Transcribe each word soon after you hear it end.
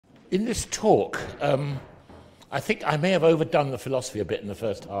In this talk, I think I may have overdone the philosophy a bit in the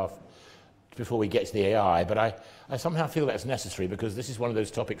first half before we get to the AI, but I somehow feel that's necessary because this is one of those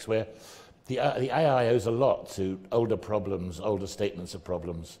topics where the AI owes a lot to older problems, older statements of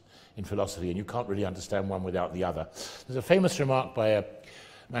problems in philosophy, and you can't really understand one without the other. There's a famous remark by a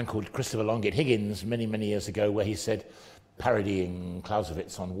man called Christopher Longit Higgins many, many years ago where he said, parodying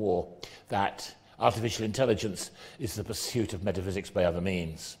Clausewitz on war, that artificial intelligence is the pursuit of metaphysics by other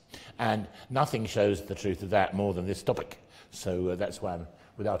means. And nothing shows the truth of that more than this topic. So that's why,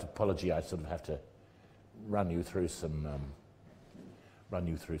 without apology, I sort of have to run you through some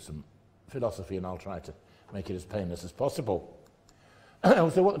philosophy, and I'll try to make it as painless as possible.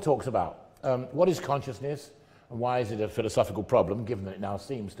 So what the talk's about. What is consciousness, and why is it a philosophical problem, given that it now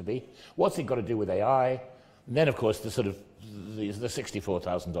seems to be? What's it got to do with AI? And then, of course, the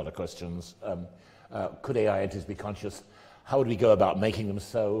 $64,000 questions. Could AI entities be conscious? How would we go about making them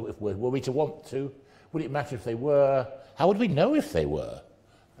so? If were we to want to? Would it matter if they were? How would we know if they were?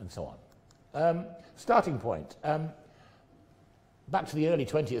 And so on. Starting point. Back to the early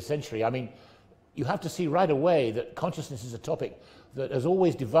 20th century, I mean, you have to see right away that consciousness is a topic that has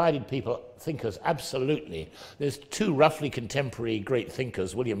always divided thinkers, absolutely. There's two roughly contemporary great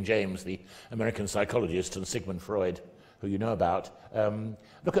thinkers, William James, the American psychologist, and Sigmund Freud, who you know about.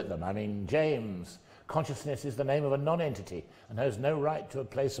 Look at them. I mean, James, consciousness is the name of a non-entity and has no right to a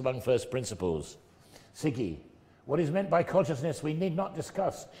place among first principles. Siggy, what is meant by consciousness we need not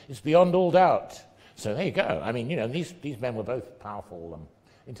discuss. It's beyond all doubt. So there you go. I mean, you know, these men were both powerful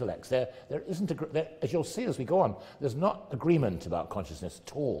intellects. There isn't, as you'll see as we go on, there's not agreement about consciousness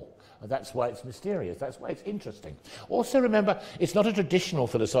at all. And that's why it's mysterious. That's why it's interesting. Also remember, it's not a traditional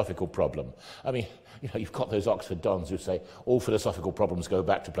philosophical problem. I mean, you know, you've got those Oxford dons who say all philosophical problems go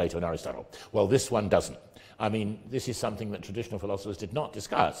back to Plato and Aristotle. Well, this one doesn't. I mean, this is something that traditional philosophers did not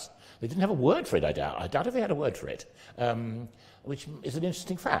discuss. They didn't have a word for it, I doubt. I doubt if they had a word for it, which is an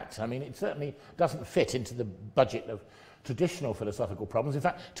interesting fact. I mean, it certainly doesn't fit into the budget of traditional philosophical problems. In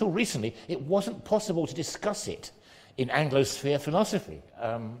fact, till recently, it wasn't possible to discuss it in Anglosphere philosophy.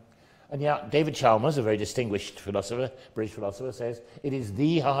 And yet, David Chalmers, a very distinguished philosopher, British philosopher, says it is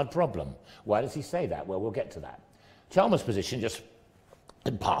the hard problem. Why does he say that? Well, we'll get to that. Chalmers' position, just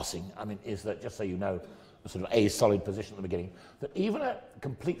in passing, I mean, is that, just so you know, a sort of a solid position at the beginning, that even a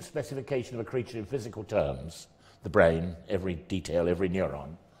complete specification of a creature in physical terms, the brain, every detail, every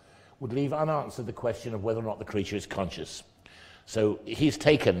neuron, would leave unanswered the question of whether or not the creature is conscious. So he's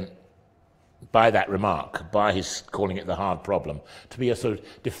taken by that remark, by his calling it the hard problem, to be a sort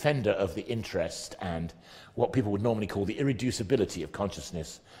of defender of the interest and what people would normally call the irreducibility of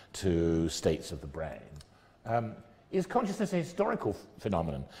consciousness to states of the brain. Is consciousness a historical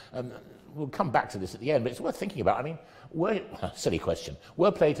phenomenon? We'll come back to this at the end, but it's worth thinking about. I mean, silly question.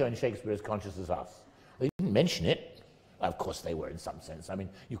 Were Plato and Shakespeare as conscious as us? They didn't mention it. Of course they were in some sense. I mean,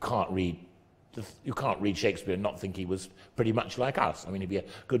 you can't read Shakespeare and not think he was pretty much like us. I mean, he'd be a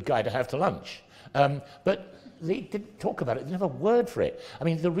good guy to have to lunch. But they didn't talk about it. They didn't have a word for it. I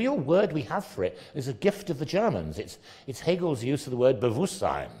mean, the real word we have for it is a gift of the Germans. It's Hegel's use of the word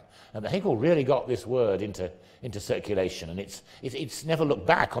Bewusstsein. And Hegel really got this word into circulation, and it's never looked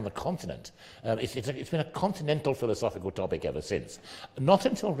back on the continent. It's been a continental philosophical topic ever since. Not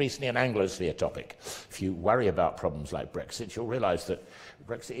until recently an Anglosphere topic. If you worry about problems like Brexit, you'll realize that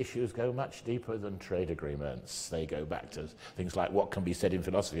Brexit issues go much deeper than trade agreements. They go back to things like what can be said in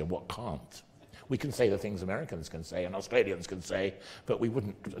philosophy and what can't. We can say the things Americans can say and Australians can say, but we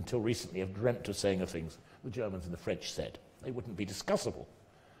wouldn't, until recently, have dreamt of saying the things the Germans and the French said. They wouldn't be discussable.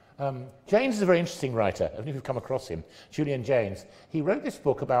 Janes is a very interesting writer. I don't know if you've come across him, Julian Janes. He wrote this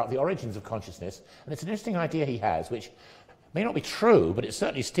book about the origins of consciousness, and it's an interesting idea he has, which may not be true, but it's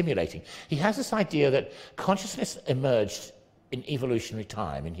certainly stimulating. He has this idea that consciousness emerged in evolutionary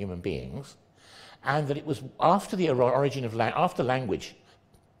time in human beings, and that it was after the origin of after language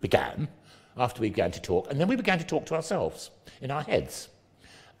began, after we began to talk, and then we began to talk to ourselves in our heads.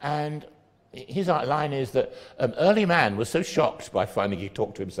 And his line is that early man was so shocked by finding he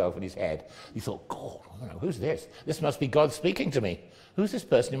talked to himself in his head, he thought, God, who's this? This must be God speaking to me. Who's this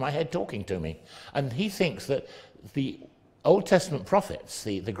person in my head talking to me? And he thinks that the Old Testament prophets,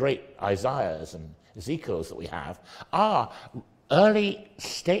 the great Isaiahs and Ezekiels that we have, are early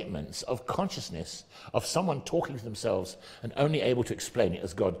statements of consciousness of someone talking to themselves and only able to explain it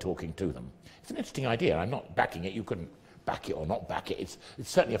as God talking to them. It's an interesting idea. I'm not backing it. You couldn't back it or not back it. It's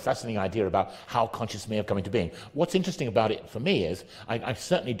certainly a fascinating idea about how consciousness may have come into being. What's interesting about it for me is I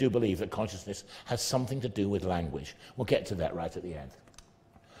certainly do believe that consciousness has something to do with language. We'll get to that right at the end.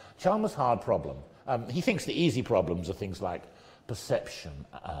 Chalmers' hard problem. He thinks the easy problems are things like perception,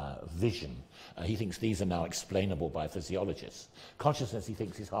 vision. He thinks these are now explainable by physiologists. Consciousness, he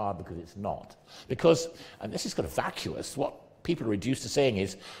thinks, is hard because it's not. Because, and this is kind of vacuous, what people are reduced to saying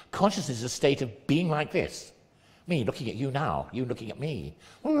is consciousness is a state of being like this. Me looking at you now, you looking at me.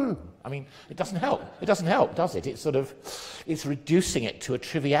 I mean, it doesn't help. It doesn't help, does it? It's reducing it to a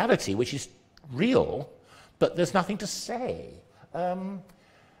triviality, which is real, but there's nothing to say.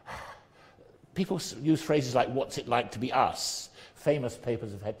 People use phrases like, what's it like to be us? Famous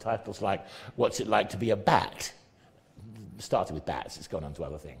papers have had titles like, what's it like to be a bat? Started with bats, it's gone on to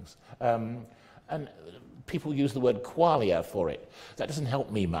other things. And people use the word qualia for it. That doesn't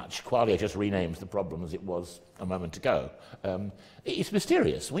help me much. Qualia just renames the problem as it was a moment ago. It's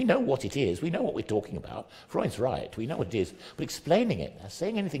mysterious. We know what it is. We know what we're talking about. Freud's right. We know what it is. But explaining it,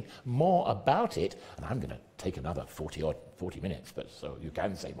 saying anything more about it, and I'm going to take another 40 minutes, but so you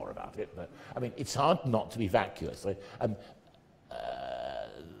can say more about it. But I mean, it's hard not to be vacuous.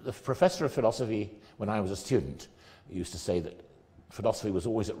 The professor of philosophy, when I was a student, used to say that philosophy was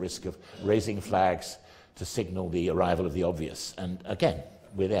always at risk of raising flags to signal the arrival of the obvious. And again,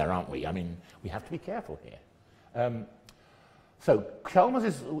 we're there, aren't we? I mean, we have to be careful here. So Chalmers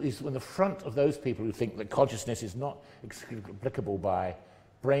is in the front of those people who think that consciousness is not explicable by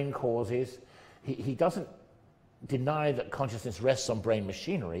brain causes. He doesn't deny that consciousness rests on brain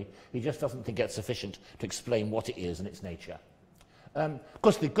machinery. He just doesn't think it's sufficient to explain what it is and its nature. Of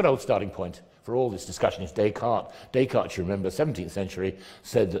course, the good old starting point for all this discussion is Descartes. Descartes, you remember, 17th century,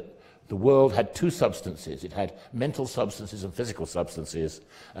 said that the world had two substances. It had mental substances and physical substances,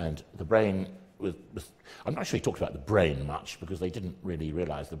 and the brain was I'm not sure he talked about the brain much, because they didn't really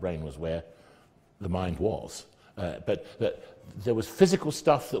realize the brain was where the mind was. But there was physical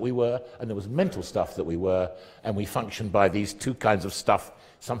stuff that we were, and there was mental stuff that we were, and we functioned by these two kinds of stuff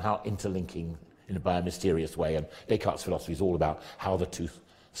somehow interlinking by a mysterious way. And Descartes' philosophy is all about how the two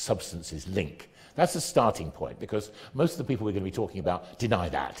substances link. That's the starting point, because most of the people we're going to be talking about deny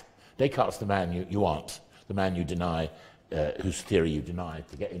that. Descartes' the man you aren't, the man you deny, whose theory you deny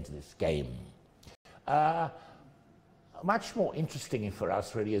to get into this game. Much more interesting for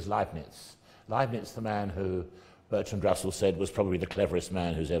us really is Leibniz. Leibniz, the man who Bertrand Russell said was probably the cleverest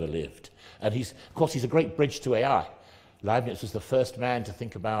man who's ever lived. And of course, he's a great bridge to AI. Leibniz was the first man to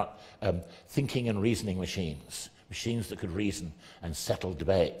think about thinking and reasoning machines that could reason and settle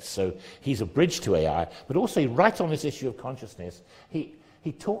debates. So he's a bridge to AI, but also right on this issue of consciousness,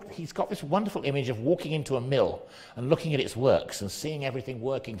 he's got this wonderful image of walking into a mill and looking at its works and seeing everything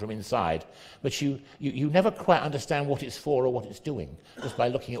working from inside, but you never quite understand what it's for or what it's doing just by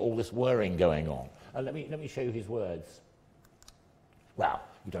looking at all this whirring going on. Let me show you his words. Well,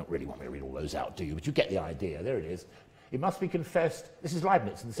 you don't really want me to read all those out, do you? But you get the idea. There it is. It must be confessed, this is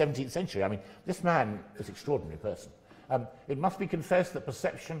Leibniz in the 17th century. I mean, this man is an extraordinary person. It must be confessed that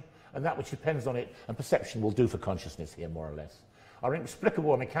perception and that which depends on it, and perception will do for consciousness here, more or less, are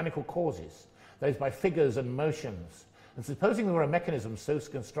inexplicable mechanical causes, that is, by figures and motions. And supposing there were a mechanism so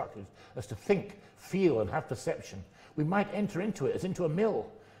constructed as to think, feel, and have perception, we might enter into it as into a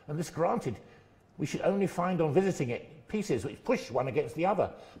mill. And this granted, we should only find on visiting it pieces which push one against the other,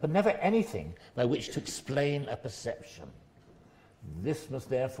 but never anything by which to explain a perception. This must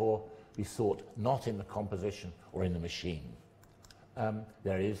therefore be sought not in the composition or in the machine.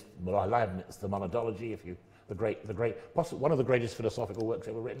 There is Leibniz, the monadology, one of the greatest philosophical works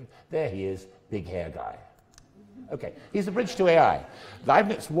ever written. There he is, big hair guy. Okay, he's the bridge to AI.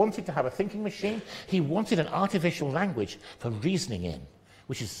 Leibniz wanted to have a thinking machine. He wanted an artificial language for reasoning in,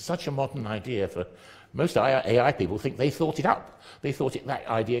 which is such a modern idea. For most AI people think they thought it up. They thought that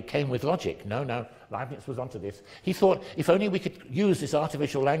idea came with logic. No, Leibniz was onto this. He thought if only we could use this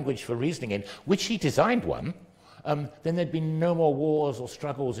artificial language for reasoning in, which he designed one, then there'd be no more wars or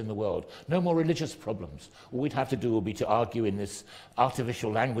struggles in the world, no more religious problems. All we'd have to do would be to argue in this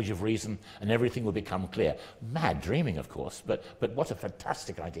artificial language of reason, and everything would become clear. Mad dreaming, of course, but what a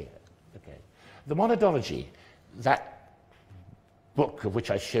fantastic idea. Okay, the monadology, that book of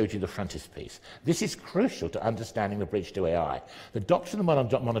which I showed you the frontispiece. This is crucial to understanding the bridge to AI. The doctrine of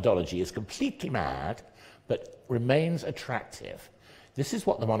monadology is completely mad, but remains attractive. This is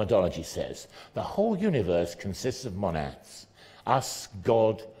what the monadology says. The whole universe consists of monads. Us,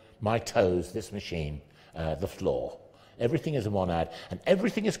 God, my toes, this machine, the floor. Everything is a monad, and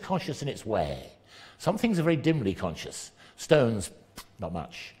everything is conscious in its way. Some things are very dimly conscious. Stones, not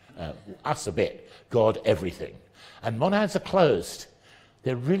much. Us a bit. God, everything. And monads are closed.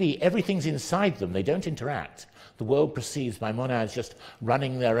 They're really, everything's inside them. They don't interact. the world proceeds by monads just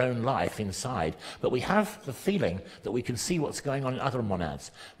running their own life inside, but we have the feeling that we can see what's going on in other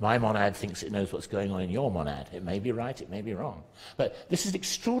monads. My monad thinks it knows what's going on in your monad. It may be right, it may be wrong. But this is an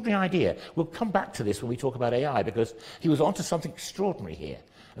extraordinary idea. We'll come back to this when we talk about AI, because he was onto something extraordinary here.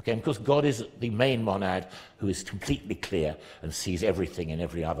 Okay, and because God is the main monad who is completely clear and sees everything in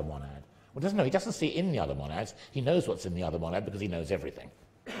every other monad. Well, he doesn't see it in the other monads. He knows what's in the other monad because he knows everything.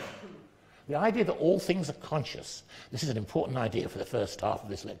 The idea that all things are conscious, this is an important idea for the first half of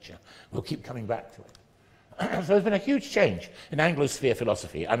this lecture. We'll keep coming back to it. So there's been a huge change in Anglosphere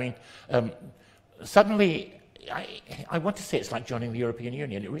philosophy. I mean, suddenly, I want to say it's like joining the European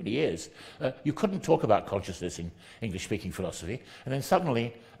Union. It really is. You couldn't talk about consciousness in English-speaking philosophy, and then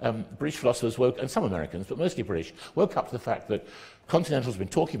suddenly British philosophers woke, and some Americans, but mostly British, woke up to the fact that continentals have been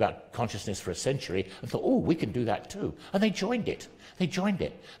talking about consciousness for a century and thought, oh, we can do that too. And they joined it. They joined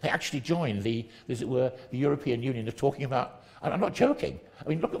it. They actually joined the, as it were, the European Union of talking about, I'm not joking. I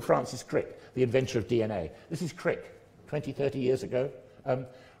mean, look at Francis Crick, the inventor of DNA. This is Crick, 20, 30 years ago.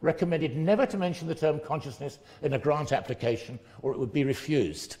 Recommended never to mention the term consciousness in a grant application or it would be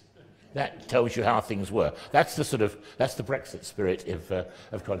refused. That tells you how things were. That's the that's the Brexit spirit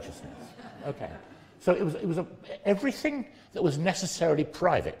of consciousness. Okay. So it was everything that was necessarily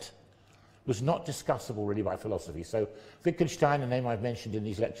private was not discussable really by philosophy. So Wittgenstein, a name I've mentioned in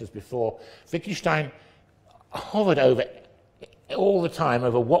these lectures before, Wittgenstein hovered over all the time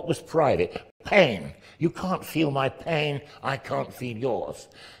over what was private. Pain. You can't feel my pain, I can't feel yours.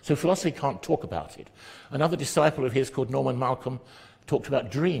 So philosophy can't talk about it. Another disciple of his called Norman Malcolm talked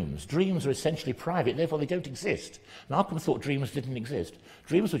about dreams. Dreams are essentially private, therefore they don't exist. Malcolm thought dreams didn't exist.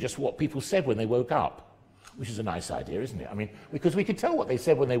 Dreams were just what people said when they woke up, which is a nice idea, isn't it? I mean, because we could tell what they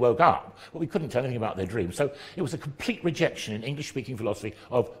said when they woke up, but we couldn't tell anything about their dreams. So it was a complete rejection in English-speaking philosophy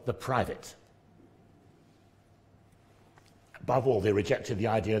of the private. Above all, they rejected the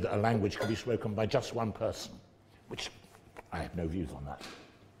idea that a language could be spoken by just one person, which I have no views on that.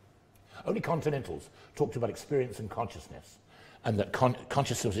 Only continentals talked about experience and consciousness, and that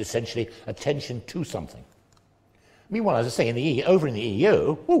consciousness was essentially attention to something. Meanwhile, as I say, over in the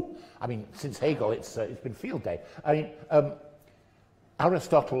EU, I mean, since Hegel, it's been field day. I mean,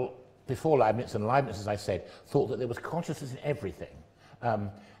 Aristotle, before Leibniz, and Leibniz, as I said, thought that there was consciousness in everything.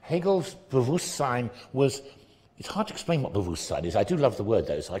 Hegel's Bewusstsein was... It's hard to explain what Bewusstsein is. I do love the word,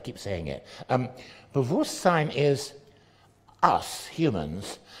 though, so I keep saying it. Bewusstsein is us,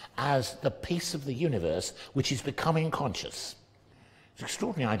 humans, as the piece of the universe which is becoming conscious. It's an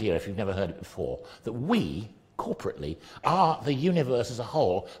extraordinary idea, if you've never heard it before, that we, corporately, are the universe as a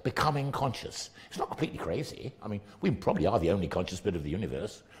whole becoming conscious. It's not completely crazy. I mean, we probably are the only conscious bit of the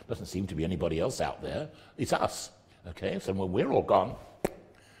universe. Doesn't seem to be anybody else out there. It's us. Okay, so when we're all gone,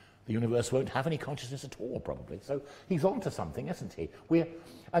 the universe won't have any consciousness at all, probably. So he's on to something, isn't he?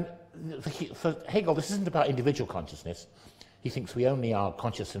 For Hegel, this isn't about individual consciousness. He thinks we only are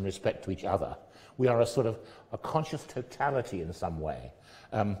conscious in respect to each other. We are a sort of a conscious totality in some way.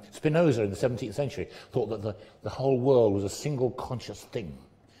 Spinoza in the 17th century thought that the whole world was a single conscious thing.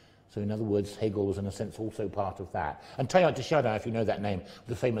 So in other words, Hegel was in a sense also part of that. And Teilhard de Chardin, if you know that name,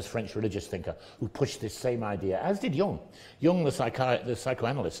 the famous French religious thinker who pushed this same idea, as did Jung. Jung, the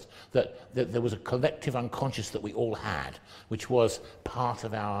psychoanalyst, that there was a collective unconscious that we all had, which was part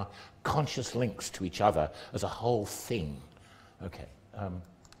of our conscious links to each other as a whole thing. Okay.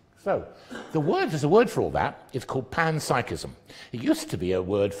 So, there's a word for all that. It's called panpsychism. It used to be a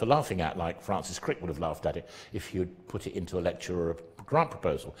word for laughing at, like Francis Crick would have laughed at it if you'd put it into a lecture or a grant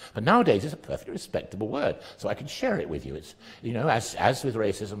proposal. But nowadays it's a perfectly respectable word, so I can share it with you. It's, you know, as with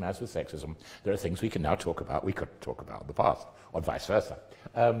racism, as with sexism, there are things we can now talk about, we could talk about in the past, or vice versa.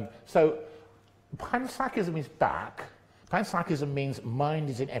 So, panpsychism is back. Panpsychism means mind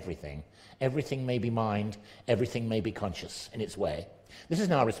is in everything. Everything may be mind, everything may be conscious in its way. This is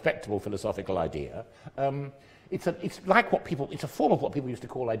now a respectable philosophical idea. It's a form of what people used to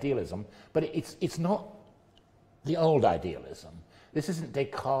call idealism, but it's not the old idealism. This isn't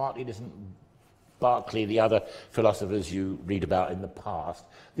Descartes, it isn't Berkeley, the other philosophers you read about in the past.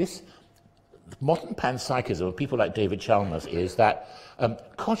 This modern panpsychism of people like David Chalmers is that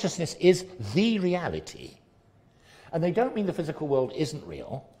consciousness is the reality. And they don't mean the physical world isn't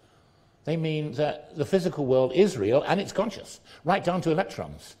real. They mean that the physical world is real and it's conscious, right down to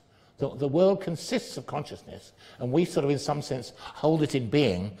electrons. The world consists of consciousness, and we sort of, in some sense, hold it in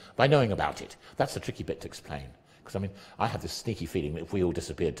being by knowing about it. That's the tricky bit to explain. Because, I mean, I have this sneaky feeling that if we all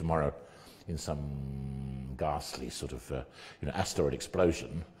disappeared tomorrow in some ghastly sort of, asteroid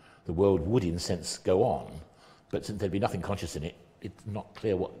explosion, the world would, in a sense, go on. But since there'd be nothing conscious in it, it's not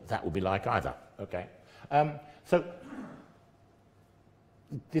clear what that would be like either. Okay, so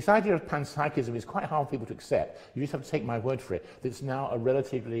this idea of panpsychism is quite hard for people to accept. You just have to take my word for it. It's now a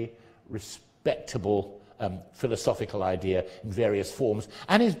relatively respectable philosophical idea in various forms,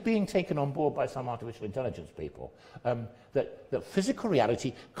 and is being taken on board by some artificial intelligence people, that physical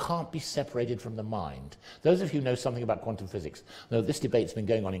reality can't be separated from the mind. Those of you who know something about quantum physics know this debate's been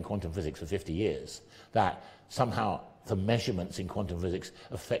going on in quantum physics for 50 years, that somehow the measurements in quantum physics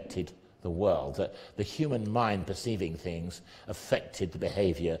affected the world, that the human mind perceiving things affected the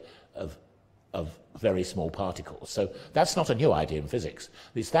behavior of very small particles. So that's not a new idea in physics.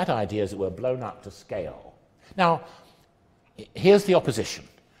 It's that idea that we're blown up to scale. Now, here's the opposition.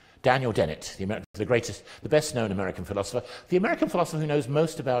 Daniel Dennett, the best-known American philosopher, the American philosopher who knows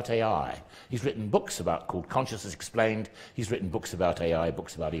most about AI. He's written books called Consciousness Explained. He's written books about AI,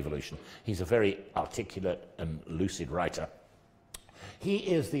 books about evolution. He's a very articulate and lucid writer. He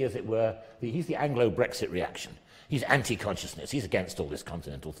is as it were, he's the Anglo-Brexit reaction. He's anti-consciousness. He's against all this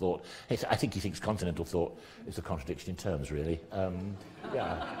continental thought. I think he thinks continental thought is a contradiction in terms, really.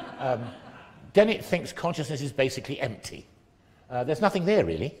 Dennett thinks consciousness is basically empty. There's nothing there,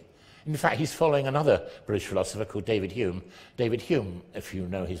 really. In fact, he's following another British philosopher called David Hume. David Hume, if you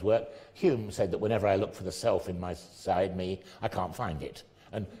know his work, Hume said that whenever I look for the self inside me, I can't find it.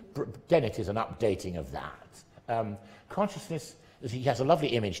 And Dennett is an updating of that. Consciousness, he has a lovely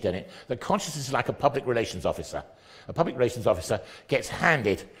image, Dennett, that consciousness is like a public relations officer. A public relations officer gets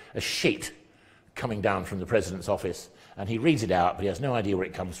handed a sheet coming down from the president's office, and he reads it out, but he has no idea where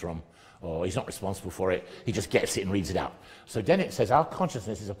it comes from, or he's not responsible for it. He just gets it and reads it out. So Dennett says our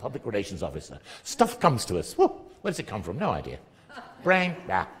consciousness is a public relations officer. Stuff comes to us. Whoa, where does it come from? No idea. Brain,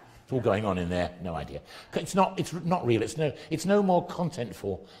 it's all going on in there. No idea. It's not real. It's no more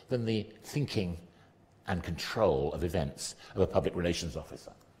contentful than the thinking and control of events of a public relations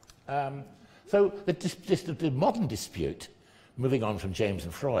officer. So the modern dispute, moving on from James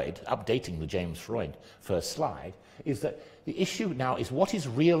and Freud, updating the James Freud first slide, is that the issue now is what is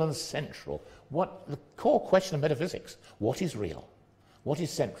real and central. The core question of metaphysics, what is real? What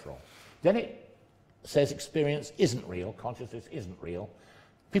is central? Then it says experience isn't real, consciousness isn't real.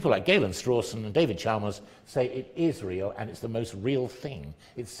 People like Galen Strawson and David Chalmers say it is real and it's the most real thing.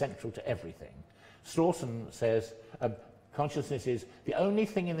 It's central to everything. Strawson says consciousness is the only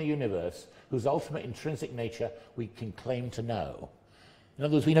thing in the universe whose ultimate intrinsic nature we can claim to know. In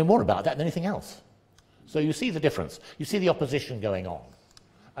other words, we know more about that than anything else. So you see the difference. You see the opposition going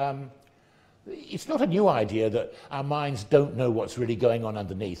on. It's not a new idea that our minds don't know what's really going on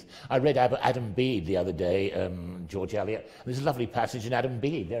underneath. I read Adam Bede the other day, George Eliot. There's a lovely passage in Adam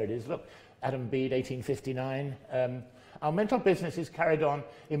Bede. There it is. Look, Adam Bede, 1859. Our mental business is carried on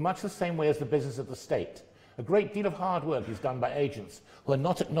in much the same way as the business of the state. A great deal of hard work is done by agents who are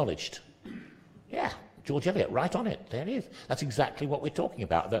not acknowledged. Yeah, George Eliot, right on it. There it is. That's exactly what we're talking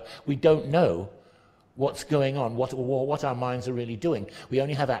about, that we don't know what's going on, what our minds are really doing. We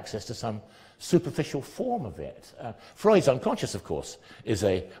only have access to some superficial form of it. Freud's unconscious, of course, is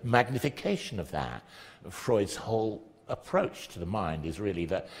a magnification of that. Freud's whole approach to the mind is really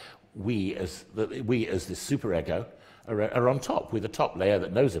that we as the superego are on top. We're the top layer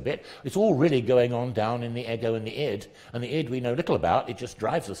that knows a bit. It's all really going on down in the ego and the id, and the id we know little about. It just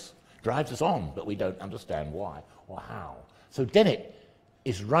drives us on, but we don't understand why or how. So Dennett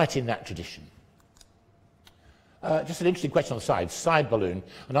is right in that tradition. Just an interesting question on the side balloon.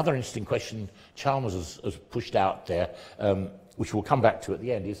 Another interesting question Chalmers has pushed out there, which we'll come back to at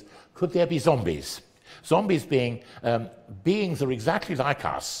the end, is could there be zombies? Zombies being beings that are exactly like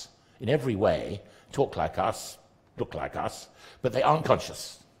us in every way, talk like us, look like us, but they aren't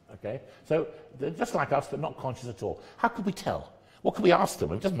conscious. Okay? So they're just like us, but not conscious at all. How could we tell? What can we ask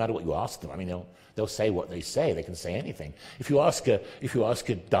them? It doesn't matter what you ask them. I mean, they'll say what they say. They can say anything. If you ask a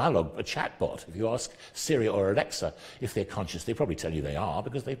dialogue, a chatbot, if you ask Siri or Alexa if they're conscious, they probably tell you they are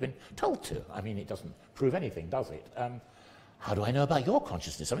because they've been told to. I mean, it doesn't prove anything, does it? How do I know about your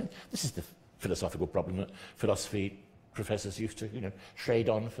consciousness? I mean, this is the philosophical problem that philosophy professors used to, trade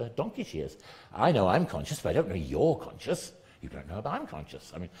on for donkey's years. I know I'm conscious, but I don't know you're conscious. You don't know about I'm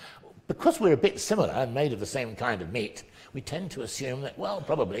conscious. I mean, because we're a bit similar and made of the same kind of meat, we tend to assume that, well,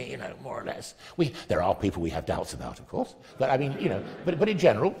 probably, more or less. There are people we have doubts about, of course, but I mean, but in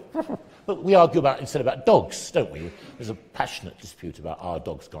general, but we argue instead about dogs, don't we? There's a passionate dispute about are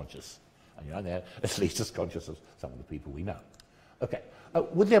dogs conscious, and they're at least as conscious as some of the people we know. Okay,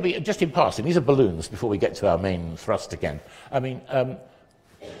 would there be, just in passing, these are balloons before we get to our main thrust again. I mean,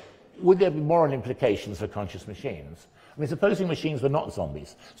 would there be moral implications for conscious machines? I mean, supposing machines were not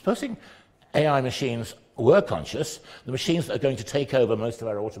zombies, supposing AI machines were conscious, the machines that are going to take over most of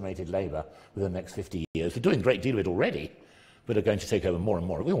our automated labour within the next 50 years, we're doing a great deal of it already, but are going to take over more and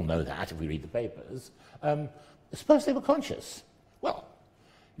more. We all know that if we read the papers. Suppose they were conscious. Well,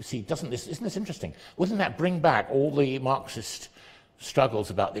 you see, isn't this interesting? Wouldn't that bring back all the Marxist struggles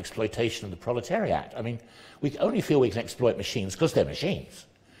about the exploitation of the proletariat? I mean, we only feel we can exploit machines because they're machines.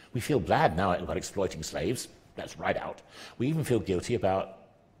 We feel bad now about exploiting slaves. That's right out. We even feel guilty about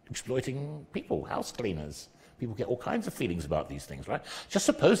exploiting people, house cleaners. People get all kinds of feelings about these things, right? Just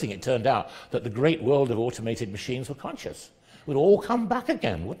supposing it turned out that the great world of automated machines were conscious. It would all come back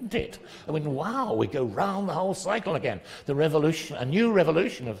again, wouldn't it? I mean, wow, we go round the whole cycle again. The revolution, a new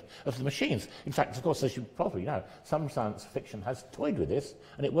revolution of the machines. In fact, of course, as you probably know, some science fiction has toyed with this,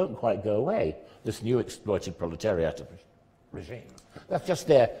 and it won't quite go away, this new exploited proletariat regime. That's just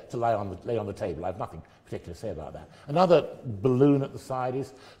there to lay on the table. I have nothing particular to say about that. Another balloon at the side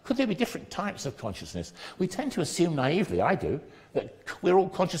is, could there be different types of consciousness? We tend to assume naively, I do, that we're all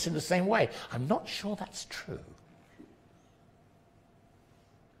conscious in the same way. I'm not sure that's true.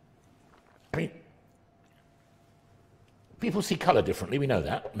 I mean, people see colour differently, we know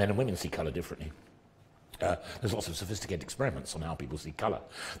that. Men and women see colour differently. There's lots of sophisticated experiments on how people see colour.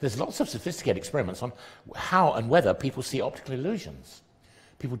 There's lots of sophisticated experiments on how and whether people see optical illusions.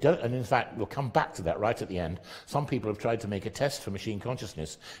 People don't, and in fact, we'll come back to that right at the end. Some people have tried to make a test for machine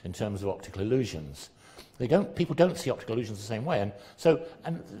consciousness in terms of optical illusions. People don't see optical illusions the same way, and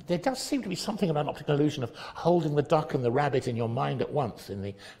there does seem to be something about an optical illusion of holding the duck and the rabbit in your mind at once in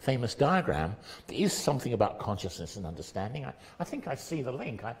the famous diagram. There is something about consciousness and understanding. I think I see the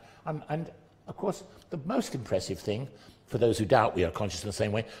link. And of course, the most impressive thing, for those who doubt we are conscious in the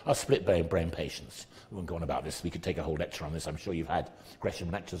same way, are split brain patients. We won't go on about this. We could take a whole lecture on this. I'm sure you've had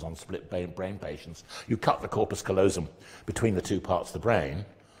Gresham lectures on split brain patients. You cut the corpus callosum between the two parts of the brain,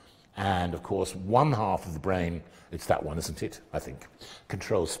 and of course, one half of the brain, it's that one, isn't it, I think,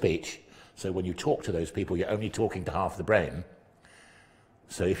 controls speech. So when you talk to those people, you're only talking to half the brain.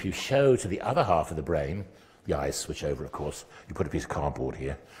 So if you show to the other half of the brain, the eyes switch over, of course, you put a piece of cardboard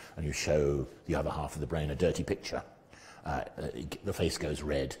here, and you show the other half of the brain a dirty picture. The face goes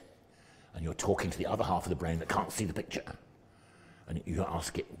red, and you're talking to the other half of the brain that can't see the picture. And you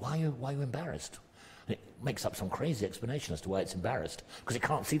ask it, why are you embarrassed? And it makes up some crazy explanation as to why it's embarrassed, because it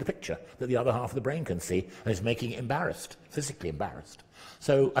can't see the picture that the other half of the brain can see, and it's making it embarrassed, physically embarrassed.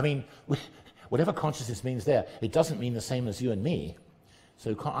 So, I mean, whatever consciousness means there, it doesn't mean the same as you and me.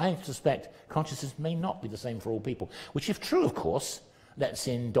 So I suspect consciousness may not be the same for all people, which, if true, of course, lets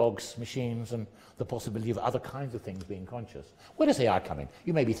in dogs, machines, and the possibility of other kinds of things being conscious. Where does AI come in?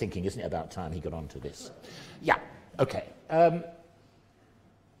 You may be thinking, isn't it about time he got onto this? Yeah, okay. The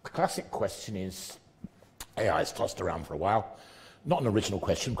classic question is, AI has tossed around for a while. Not an original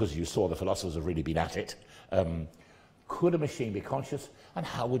question, because you saw the philosophers have really been at it. Could a machine be conscious, and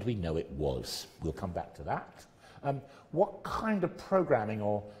how would we know it was? We'll come back to that. What kind of programming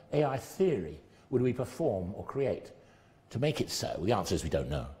or AI theory would we perform or create to make it so? The answer is we don't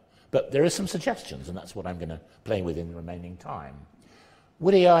know. But there are some suggestions, and that's what I'm going to play with in the remaining time.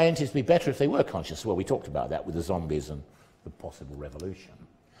 Would AI entities be better if they were conscious? Well, we talked about that with the zombies and the possible revolution.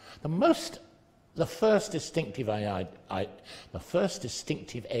 The first distinctive AI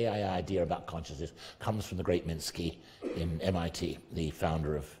idea about consciousness comes from the great Minsky in MIT, the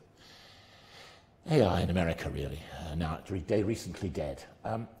founder of AI in America, really, now recently dead.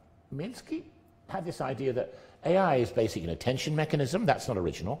 Minsky had this idea that AI is basically an attention mechanism. That's not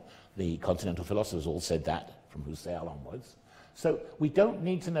original. The continental philosophers all said that from Husserl onwards. So we don't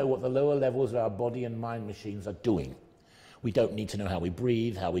need to know what the lower levels of our body and mind machines are doing. We don't need to know how we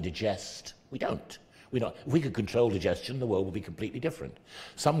breathe, how we digest. We don't. If we could control digestion, the world would be completely different.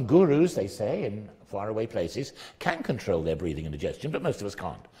 Some gurus, they say, in faraway places, can control their breathing and digestion, but most of us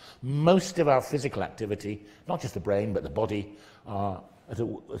can't. Most of our physical activity, not just the brain, but the body, are, as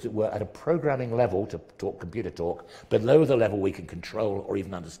it were, at a programming level, to talk computer talk, below the level we can control or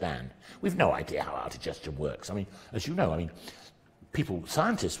even understand. We've no idea how our digestion works. I mean, as you know,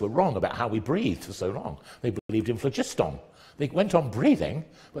 scientists were wrong about how we breathed for so long. They believed in phlogiston. They went on breathing,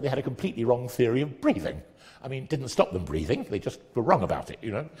 but they had a completely wrong theory of breathing. I mean, it didn't stop them breathing, they just were wrong about it, you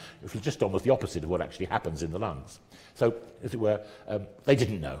know. Phlogiston was the opposite of what actually happens in the lungs. So, as it were, they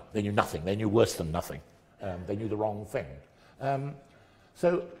didn't know. They knew nothing. They knew worse than nothing. They knew the wrong thing.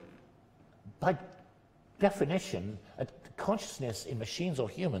 So, by definition, consciousness in machines or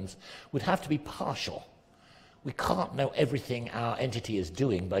humans would have to be partial. We can't know everything our entity is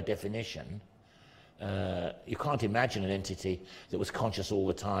doing by definition. You can't imagine an entity that was conscious all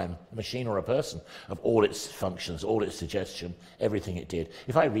the time, a machine or a person, of all its functions, all its suggestion, everything it did.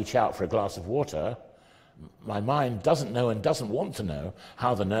 If I reach out for a glass of water, My mind doesn't know and doesn't want to know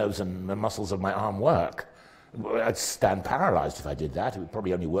how the nerves and the muscles of my arm work. I'd stand paralyzed if I did that. It would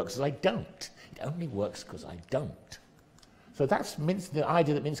probably only work because I don't. It only works because I don't. So that's the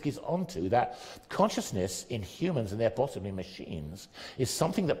idea that Minsky's onto, that consciousness in humans and therefore possibly machines is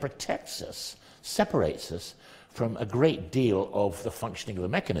something that protects us, separates us from a great deal of the functioning of the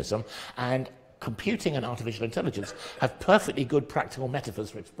mechanism, and computing and artificial intelligence have perfectly good practical metaphors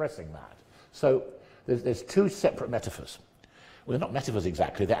for expressing that. So there's two separate metaphors. Well, they're not metaphors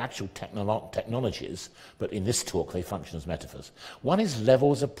exactly, they're actual technologies, but in this talk they function as metaphors. One is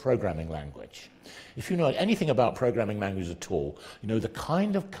levels of programming language. If you know anything about programming language at all, you know the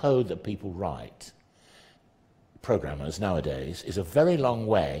kind of code that people write, programmers nowadays, is a very long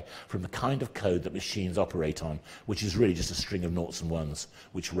way from the kind of code that machines operate on, which is really just a string of noughts and ones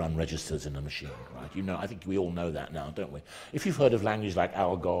which run registers in a machine, right? You know, I think we all know that now, don't we? If you've heard of languages like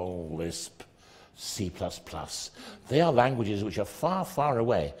Algol, Lisp, C++, they are languages which are far, far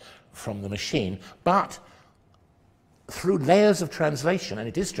away from the machine, but through layers of translation, and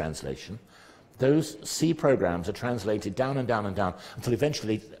it is translation, those C programs are translated down and down and down until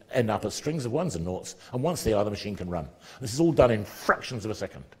eventually end up as strings of ones and noughts, and once they are, the machine can run. This is all done in fractions of a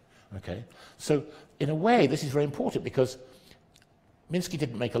second, okay? So in a way, this is very important because Minsky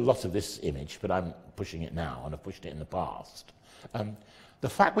didn't make a lot of this image, but I'm pushing it now, and I've pushed it in the past. The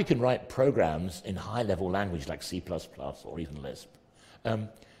fact we can write programs in high-level language like C++ or even Lisp,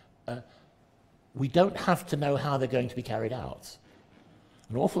 we don't have to know how they're going to be carried out.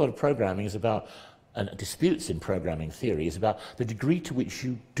 An awful lot of programming is about, and disputes in programming theory is about the degree to which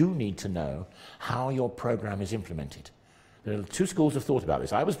you do need to know how your program is implemented. There are two schools of thought about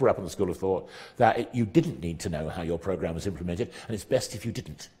this. I was brought up in the school of thought that you didn't need to know how your program was implemented, and it's best if you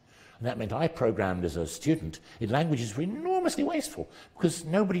didn't. And that meant I programmed as a student in languages that were enormously wasteful because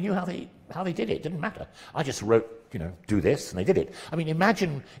nobody knew how they did it. It didn't matter. I just wrote, you know, do this, and they did it. I mean,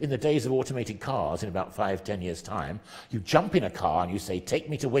 imagine in the days of automated cars in about 5–10 years' time, you jump in a car and you say, take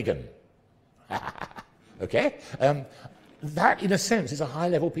me to Wigan. Okay? That, in a sense, is a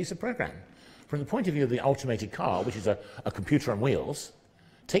high-level piece of program. From the point of view of the automated car, which is a computer on wheels,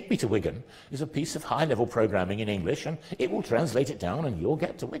 take me to Wigan is a piece of high-level programming in English, and it will translate it down and you'll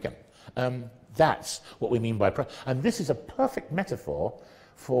get to Wigan. That's what we mean by and this is a perfect metaphor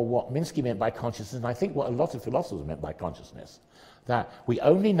for what Minsky meant by consciousness, and I think what a lot of philosophers meant by consciousness, that we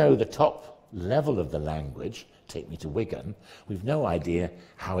only know the top level of the language, take me to Wigan, we've no idea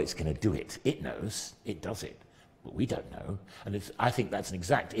how it's going to do it. It knows, it does it, but we don't know, and I think that's an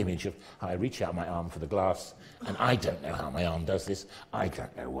exact image of how I reach out my arm for the glass, and I don't know how my arm does this, I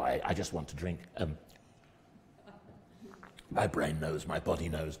don't know why, I just want to drink. My brain knows, my body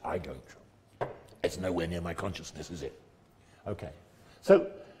knows, I don't. It's nowhere near my consciousness, is it? Okay. So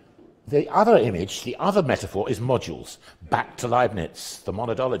the other image, the other metaphor is modules. Back to Leibniz, the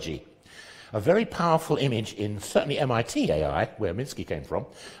monadology. A very powerful image in certainly MIT AI, where Minsky came from,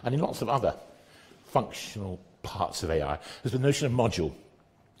 and in lots of other functional parts of AI, is the notion of module.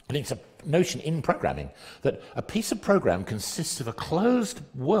 And it's a notion in programming that a piece of program consists of a closed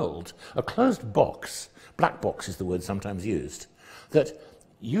world, a closed box. Black box is the word sometimes used, that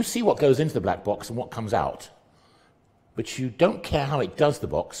you see what goes into the black box and what comes out, but you don't care how it does the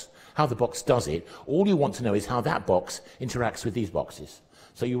box, how the box does it. All you want to know is how that box interacts with these boxes.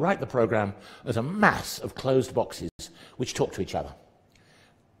 So you write the program as a mass of closed boxes which talk to each other.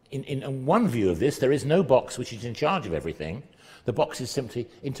 In one view of this, there is no box which is in charge of everything. The boxes simply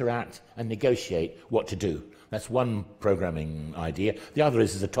interact and negotiate what to do. That's one programming idea. The other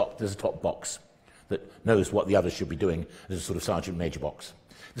is there's a top box that knows what the others should be doing. There's a sort of sergeant major box.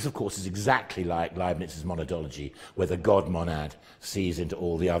 This, of course, is exactly like Leibniz's monadology, where the God monad sees into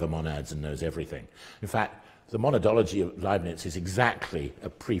all the other monads and knows everything. In fact, the monadology of Leibniz is exactly a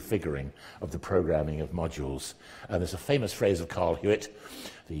prefiguring of the programming of modules. There's a famous phrase of Carl Hewitt,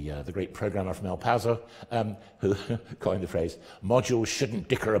 the great programmer from El Paso, who coined the phrase, modules shouldn't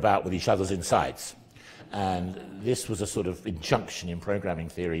dicker about with each other's insides. And this was a sort of injunction in programming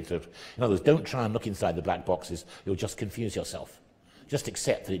theory to, in other words, don't try and look inside the black boxes, you'll just confuse yourself. Just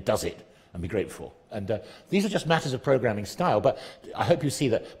accept that it does it and be grateful. And these are just matters of programming style, but I hope you see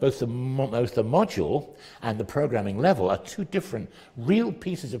that both the module and the programming level are two different real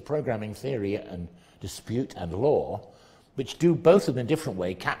pieces of programming theory and dispute and law, which do both of them in a different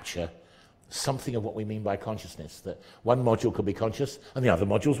way capture something of what we mean by consciousness, that one module could be conscious and the other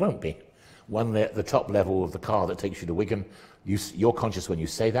modules won't be. One at the top level of the car that takes you to Wigan, you're conscious when you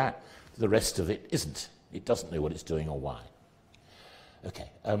say that, the rest of it isn't. It doesn't know what it's doing or why. Okay.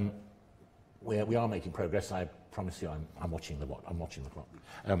 we are making progress. I promise you, I'm watching the clock.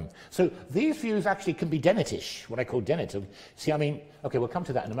 So these views actually can be Dennett-ish, what I call Dennett. See, I mean, okay, we'll come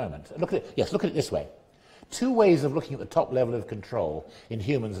to that in a moment. Look at it this way. Two ways of looking at the top level of control in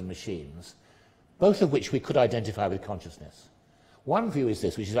humans and machines, both of which we could identify with consciousness. One view is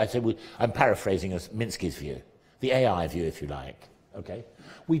this, which is, I'm paraphrasing as Minsky's view, the AI view, if you like. Okay?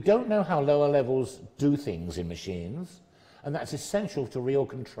 We don't know how lower levels do things in machines, and that's essential to real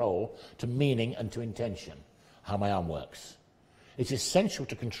control, to meaning and to intention, how my arm works. It's essential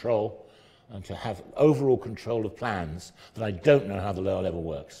to control and to have overall control of plans that I don't know how the lower level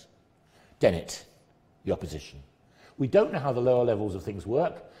works. Dennett, the opposition. We don't know how the lower levels of things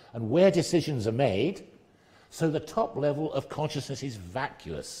work and where decisions are made, so the top level of consciousness is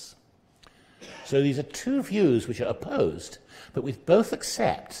vacuous. So these are two views which are opposed, but we both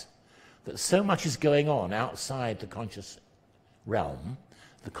accept that so much is going on outside the conscious realm,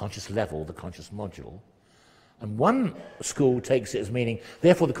 the conscious level, the conscious module. And one school takes it as meaning,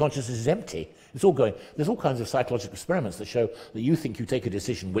 therefore the consciousness is empty. It's all going, there's all kinds of psychological experiments that show that you think you take a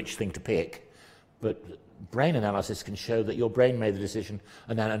decision which thing to pick, but brain analysis can show that your brain made the decision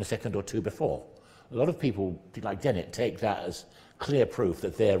a second or two before. A lot of people, like Dennett, take that as clear proof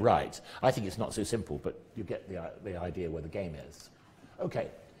that they're right. I think it's not so simple, but you get the idea where the game is. Okay,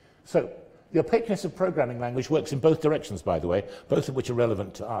 so the opaqueness of programming language works in both directions, by the way, both of which are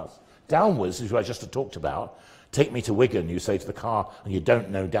relevant to us. Downwards, as I just talked about, take me to Wigan, you say to the car, and you don't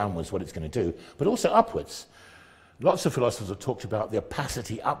know downwards what it's going to do, but also upwards. Lots of philosophers have talked about the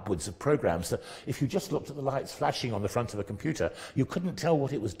opacity upwards of programs, that if you just looked at the lights flashing on the front of a computer, you couldn't tell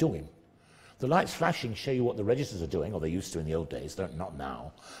what it was doing. The lights flashing show you what the registers are doing, or they used to in the old days, not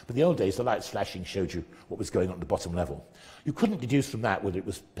now. But in the old days, the lights flashing showed you what was going on at the bottom level. You couldn't deduce from that whether it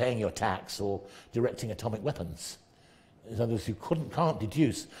was paying your tax or directing atomic weapons. In other words, you can't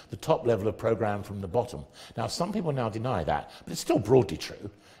deduce the top level of program from the bottom. Now, some people now deny that, but it's still broadly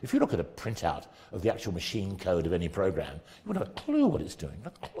true. If you look at a printout of the actual machine code of any program, you wouldn't have a clue what it's doing,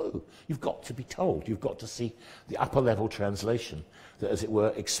 a clue. You've got to be told. You've got to see the upper level translation that, as it were,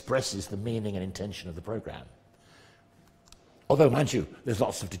 expresses the meaning and intention of the program. Although, mind you, there's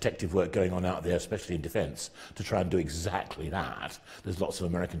lots of detective work going on out there, especially in defense, to try and do exactly that. There's lots of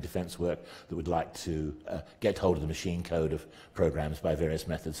American defense work that would like to get hold of the machine code of programs by various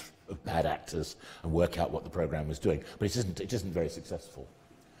methods of bad actors and work out what the program was doing. But it isn't very successful.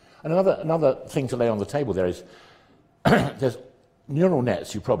 And another thing to lay on the table there is there's neural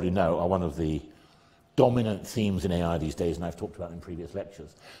nets, you probably know, are one of the dominant themes in AI these days, and I've talked about in previous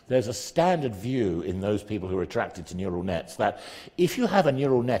lectures. There's a standard view in those people who are attracted to neural nets that if you have a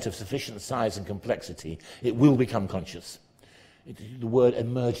neural net of sufficient size and complexity, it will become conscious. The word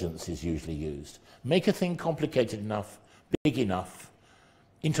emergence is usually used. Make a thing complicated enough, big enough,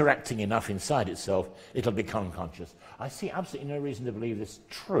 interacting enough inside itself, it'll become conscious. I see absolutely no reason to believe this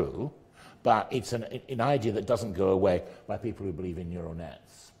true, but it's an idea that doesn't go away by people who believe in neural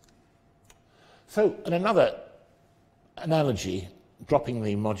nets. So, and another analogy, dropping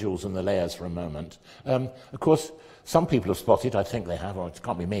the modules and the layers for a moment, of course, some people have spotted, I think they have, or it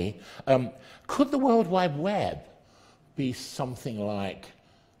can't be me, could the World Wide Web be something like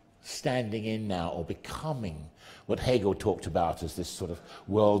standing in now or becoming what Hegel talked about as this sort of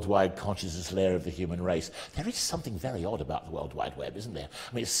worldwide consciousness layer of the human race? There is something very odd about the World Wide Web, isn't there?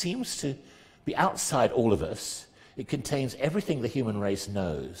 I mean, it seems to be outside all of us. It contains everything the human race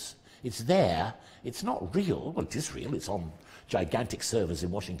knows. It's there. It's not real. Well, it is real. It's on gigantic servers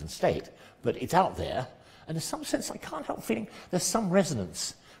in Washington State, but it's out there. And in some sense, I can't help feeling there's some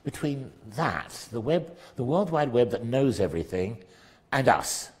resonance between that, the World Wide Web that knows everything, and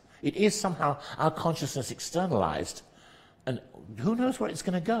us. It is somehow our consciousness externalized, and who knows where it's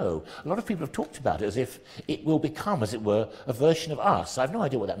going to go. A lot of people have talked about it as if it will become, as it were, a version of us. I have no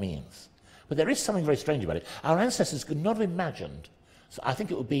idea what that means. But there is something very strange about it. Our ancestors could not have imagined. So I think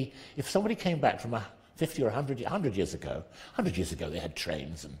it would be, if somebody came back from 50 or 100 years ago, 100 years ago they had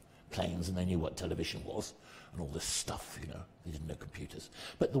trains and planes and they knew what television was and all this stuff, you know, they didn't know computers.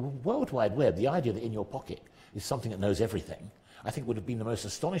 But the World Wide Web, the idea that in your pocket is something that knows everything, I think would have been the most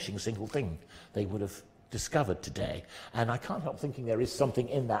astonishing single thing they would have discovered today. And I can't help thinking there is something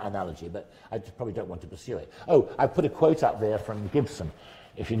in that analogy, but I probably don't want to pursue it. Oh, I put a quote up there from Gibson.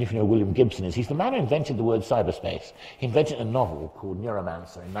 If you know who William Gibson is, he's the man who invented the word cyberspace. He invented a novel called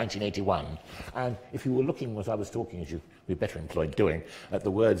Neuromancer in 1981. And if you were looking, as I was talking, as you'd be better employed doing, at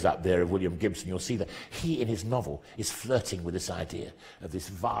the words up there of William Gibson, you'll see that he, in his novel, is flirting with this idea of this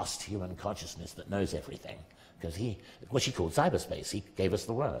vast human consciousness that knows everything. Because what she called cyberspace, he gave us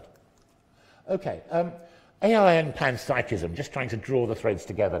the word. Okay, AI and panpsychism, just trying to draw the threads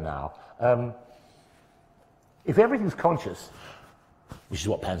together now. If everything's conscious, which is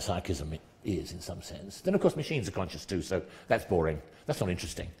what panpsychism is in some sense, then of course machines are conscious too, so that's boring. That's not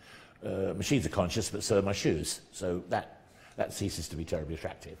interesting. Machines are conscious, but so are my shoes, so that ceases to be terribly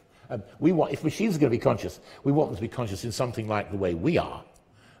attractive. If machines are going to be conscious, we want them to be conscious in something like the way we are.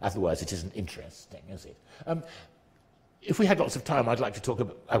 Otherwise, it isn't interesting, is it? If we had lots of time, I'd like to talk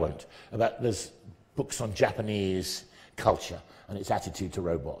about, I won't, about there's books on Japanese culture and its attitude to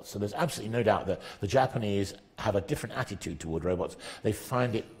robots. So there's absolutely no doubt that the Japanese have a different attitude toward robots. They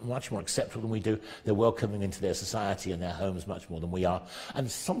find it much more acceptable than we do. They're welcoming into their society and their homes much more than we are. And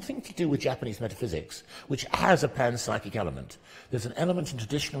something to do with Japanese metaphysics, which has a panpsychic element. There's an element in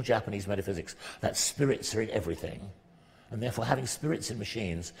traditional Japanese metaphysics that spirits are in everything. And therefore having spirits in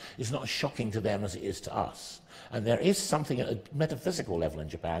machines is not as shocking to them as it is to us. And there is something at a metaphysical level in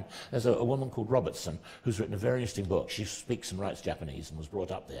Japan. There's a woman called Robertson who's written a very interesting book. She speaks and writes Japanese and was brought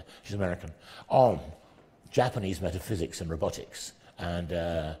up there. She's American. On Japanese metaphysics and robotics. And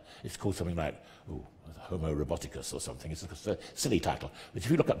it's called something like Homo Roboticus or something. It's a silly title. But if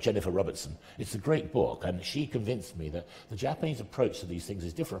you look up Jennifer Robertson, it's a great book. And she convinced me that the Japanese approach to these things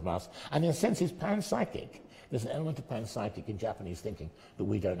is different from us. And in a sense is panpsychic. There's an element of panpsychic in Japanese thinking that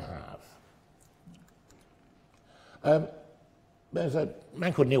we don't have. There's a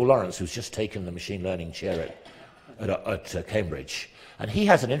man called Neil Lawrence who's just taken the machine learning chair at Cambridge, and he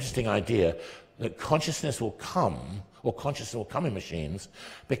has an interesting idea that consciousness will come, or consciousness will come in machines,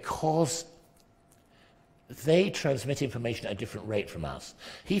 because they transmit information at a different rate from us.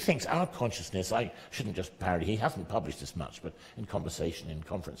 He thinks our consciousness, I shouldn't just parody, he hasn't published this much, but in conversation, in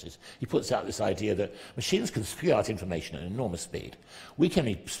conferences, he puts out this idea that machines can spew out information at an enormous speed. We can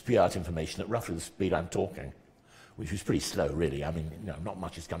only spew out information at roughly the speed I'm talking, which is pretty slow, really. I mean, not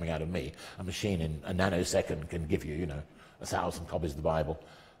much is coming out of me. A machine in a nanosecond can give you, 1,000 copies of the Bible,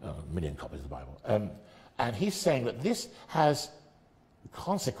 a million copies of the Bible. And he's saying that this has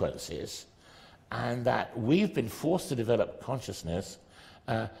consequences, and that we've been forced to develop consciousness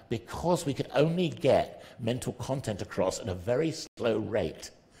because we could only get mental content across at a very slow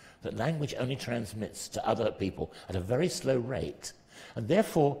rate, that language only transmits to other people at a very slow rate. And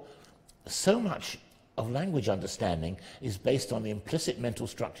therefore, so much of language understanding is based on the implicit mental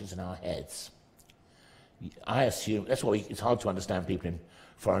structures in our heads. I assume, that's why it's hard to understand people in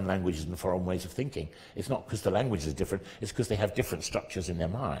foreign languages and foreign ways of thinking. It's not because the language is different, it's because they have different structures in their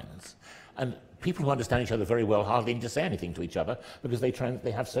minds. And people who understand each other very well hardly need to say anything to each other because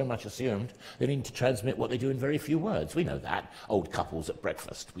they have so much assumed they need to transmit what they do in very few words. We know that. Old couples at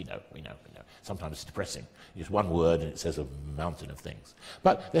breakfast, we know. Sometimes it's depressing. Just one word and it says a mountain of things.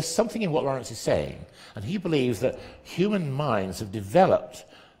 But there's something in what Lawrence is saying, and he believes that human minds have developed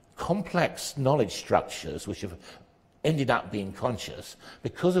complex knowledge structures which have ended up being conscious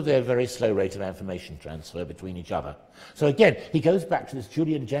because of their very slow rate of information transfer between each other. So again, he goes back to this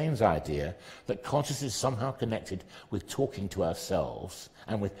Julian Jaynes idea that consciousness is somehow connected with talking to ourselves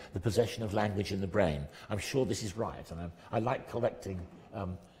and with the possession of language in the brain. I'm sure this is right, and I like collecting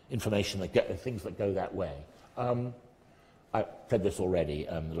information things that go that way. I've said this already,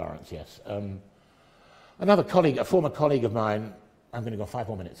 Lawrence, yes. A former colleague of mine, I'm going to go 5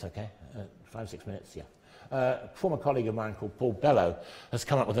 more minutes, okay? 5, 6 minutes, yeah. A former colleague of mine called Paul Bellow has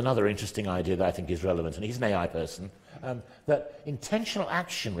come up with another interesting idea that I think is relevant, and he's an AI person, that intentional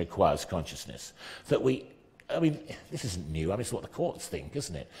action requires consciousness. This isn't new, it's what the courts think,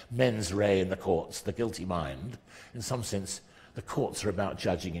 isn't it? Mens rea in the courts, the guilty mind. In some sense, the courts are about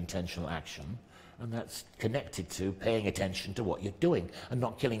judging intentional action, and that's connected to paying attention to what you're doing and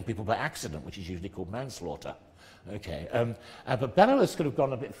not killing people by accident, which is usually called manslaughter. Okay, but Bellow has sort of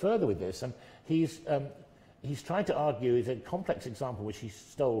gone a bit further with this, and he's tried to argue, is a complex example which he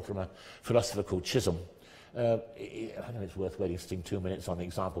stole from a philosopher called Chisholm. I don't know if it's worth wasting 2 minutes on the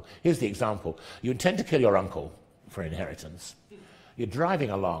example. Here's the example. You intend to kill your uncle for inheritance. You're driving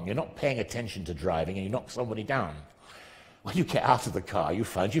along, you're not paying attention to driving, and you knock somebody down. When you get out of the car, you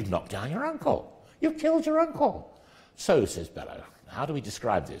find you've knocked down your uncle. You've killed your uncle. So, says Bellow, how do we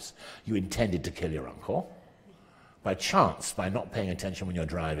describe this? You intended to kill your uncle. By chance, by not paying attention when you're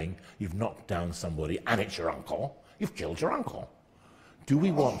driving, you've knocked down somebody, and it's your uncle. You've killed your uncle. Do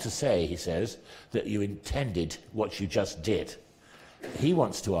we want to say, he says, that you intended what you just did? He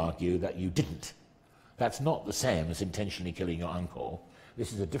wants to argue that you didn't. That's not the same as intentionally killing your uncle.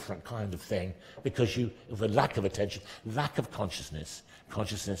 This is a different kind of thing because of a lack of attention, lack of consciousness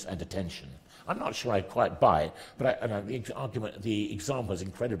and attention. I'm not sure I quite buy it, but the example is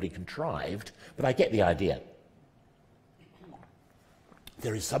incredibly contrived, but I get the idea.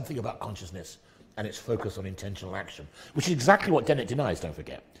 There is something about consciousness and its focus on intentional action, which is exactly what Dennett denies, don't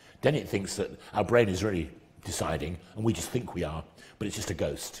forget. Dennett thinks that our brain is really deciding, and we just think we are, but it's just a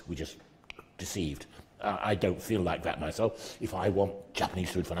ghost. We're just deceived. I don't feel like that myself. If I want Japanese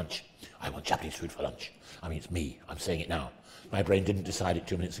food for lunch, I want Japanese food for lunch. I mean, it's me. I'm saying it now. My brain didn't decide it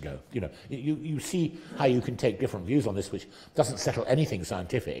 2 minutes ago. You know, you see how you can take different views on this, which doesn't settle anything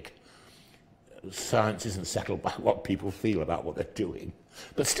scientific. Science isn't settled by what people feel about what they're doing.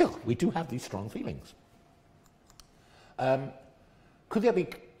 But still, we do have these strong feelings. Could there be,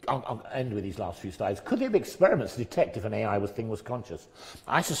 I'll end with these last few slides, could there be experiments to detect if an AI thing was conscious?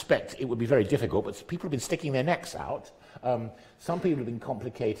 I suspect it would be very difficult, but people have been sticking their necks out. Some people have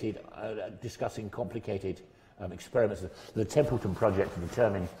been discussing complicated experiments. The Templeton Project to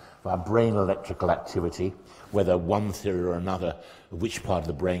determine our brain electrical activity, whether one theory or another, which part of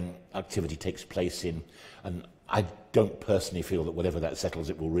the brain activity takes place in. And I don't personally feel that whatever that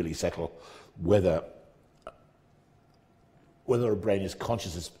settles, it will really settle whether a brain is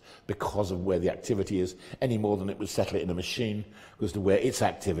conscious because of where the activity is, any more than it would settle it in a machine as to where its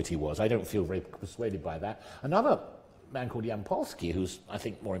activity was. I don't feel very persuaded by that. Another man called Yampolsky, who's, I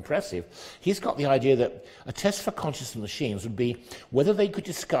think, more impressive, he's got the idea that a test for conscious machines would be whether they could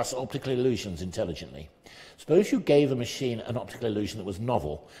discuss optical illusions intelligently. Suppose you gave a machine an optical illusion that was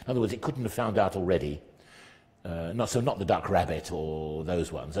novel. In other words, it couldn't have found out already. Not the duck rabbit or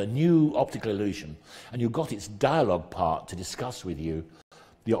those ones, a new optical illusion, and you got its dialogue part to discuss with you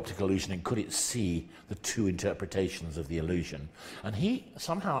the optical illusion, and could it see the two interpretations of the illusion. And he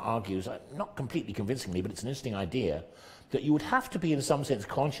somehow argues, not completely convincingly, but it's an interesting idea, that you would have to be in some sense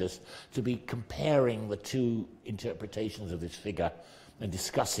conscious to be comparing the two interpretations of this figure and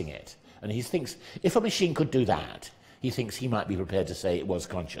discussing it. And he thinks if a machine could do that, he thinks he might be prepared to say it was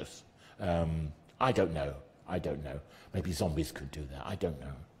conscious. I don't know. Maybe zombies could do that. I don't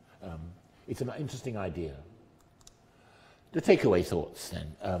know. It's an interesting idea. The takeaway thoughts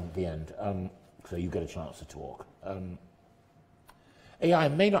then, the end, so you get a chance to talk. AI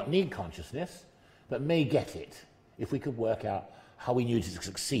may not need consciousness, but may get it if we could work out how we knew it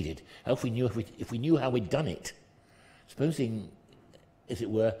succeeded, if we knew how we'd done it. Supposing, as it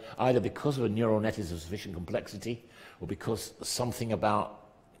were, either because of a neural net is of sufficient complexity, or because something about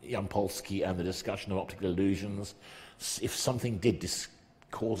Yampolsky and the discussion of optical illusions, if something did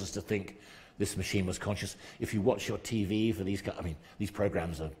cause us to think this machine was conscious. If you watch your TV for these, I mean, these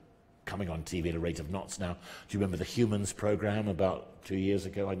programs are coming on TV at a rate of knots now. Do you remember the Humans program about 2 years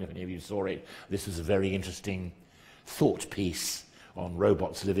ago? I don't know if any of you saw it. This was a very interesting thought piece on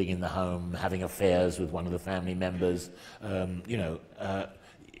robots living in the home, having affairs with one of the family members.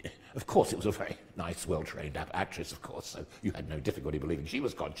 Of course, it was a very nice, well-trained actress, of course, so you had no difficulty believing she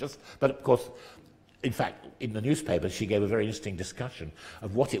was conscious. But of course, in fact, in the newspaper, she gave a very interesting discussion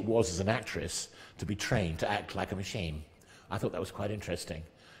of what it was as an actress to be trained to act like a machine. I thought that was quite interesting.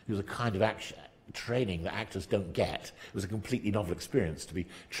 It was a kind of training that actors don't get. It was a completely novel experience to be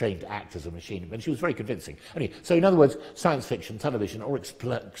trained to act as a machine, and she was very convincing. Anyway, so in other words, science fiction, television, or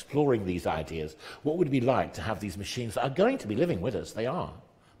exploring these ideas, what would it be like to have these machines that are going to be living with us? They are.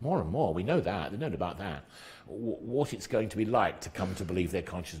 More and more, we know that, they've known about that. What it's going to be like to come to believe they're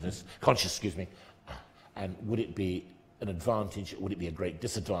conscious, and would it be an advantage, would it be a great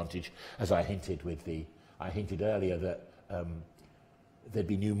disadvantage, as I hinted earlier that there'd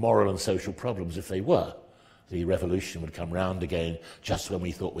be new moral and social problems if they were. The revolution would come round again just when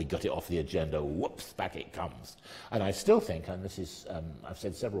we thought we got it off the agenda, whoops, back it comes. And I still think, and this is, I've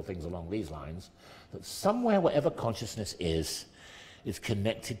said several things along these lines, that somewhere wherever consciousness is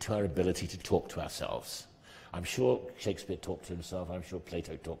connected to our ability to talk to ourselves. I'm sure Shakespeare talked to himself, I'm sure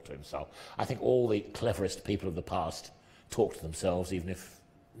Plato talked to himself. I think all the cleverest people of the past talked to themselves, even if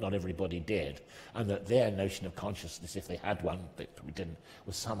not everybody did, and that their notion of consciousness, if they had one, that we didn't,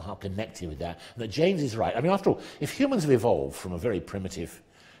 was somehow connected with that. And that James is right. I mean, after all, if humans have evolved from a very primitive,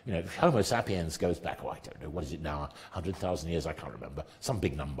 if Homo sapiens goes back, I don't know, what is it now, 100,000 years, I can't remember, some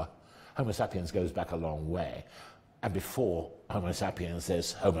big number. Homo sapiens goes back a long way. And before Homo sapiens,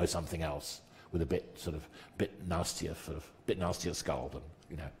 there's Homo something else, with a bit nastier skull than,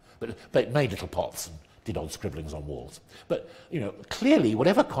 but it made little pots and did odd scribblings on walls. But, clearly,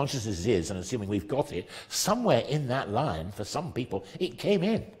 whatever consciousness is, and assuming we've got it, somewhere in that line, for some people, it came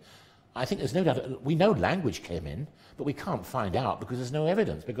in. I think there's no doubt, we know language came in, but we can't find out because there's no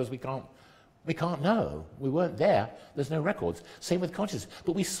evidence, because we can't know. We weren't there. There's no records. Same with consciousness.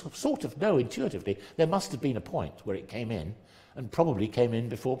 But we sort of know intuitively there must have been a point where it came in, and probably came in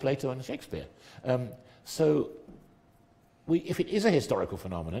before Plato and Shakespeare. So if it is a historical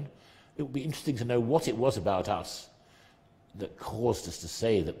phenomenon, it would be interesting to know what it was about us that caused us to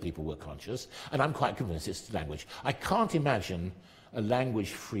say that people were conscious, and I'm quite convinced it's language. I can't imagine a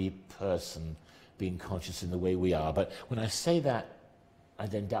language-free person being conscious in the way we are, but when I say that, I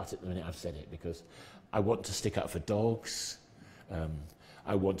then doubt it the minute I've said it, because I want to stick up for dogs.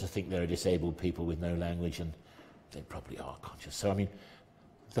 I want to think there are disabled people with no language, and they probably are conscious. So, I mean,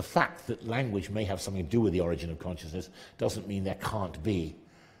 the fact that language may have something to do with the origin of consciousness doesn't mean there can't be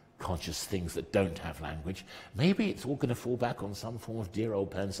conscious things that don't have language. Maybe it's all going to fall back on some form of dear old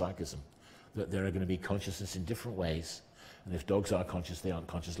panpsychism, that there are going to be consciousness in different ways, and if dogs are conscious, they aren't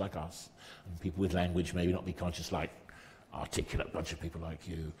conscious like us, and people with language maybe not be conscious like articulate bunch of people like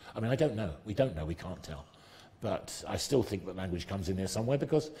you. I mean, I don't know. We don't know. We can't tell. But I still think that language comes in there somewhere,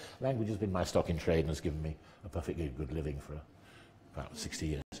 because language has been my stock in trade and has given me a perfectly good living for about 60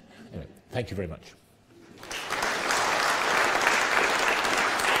 years. Anyway, thank you very much.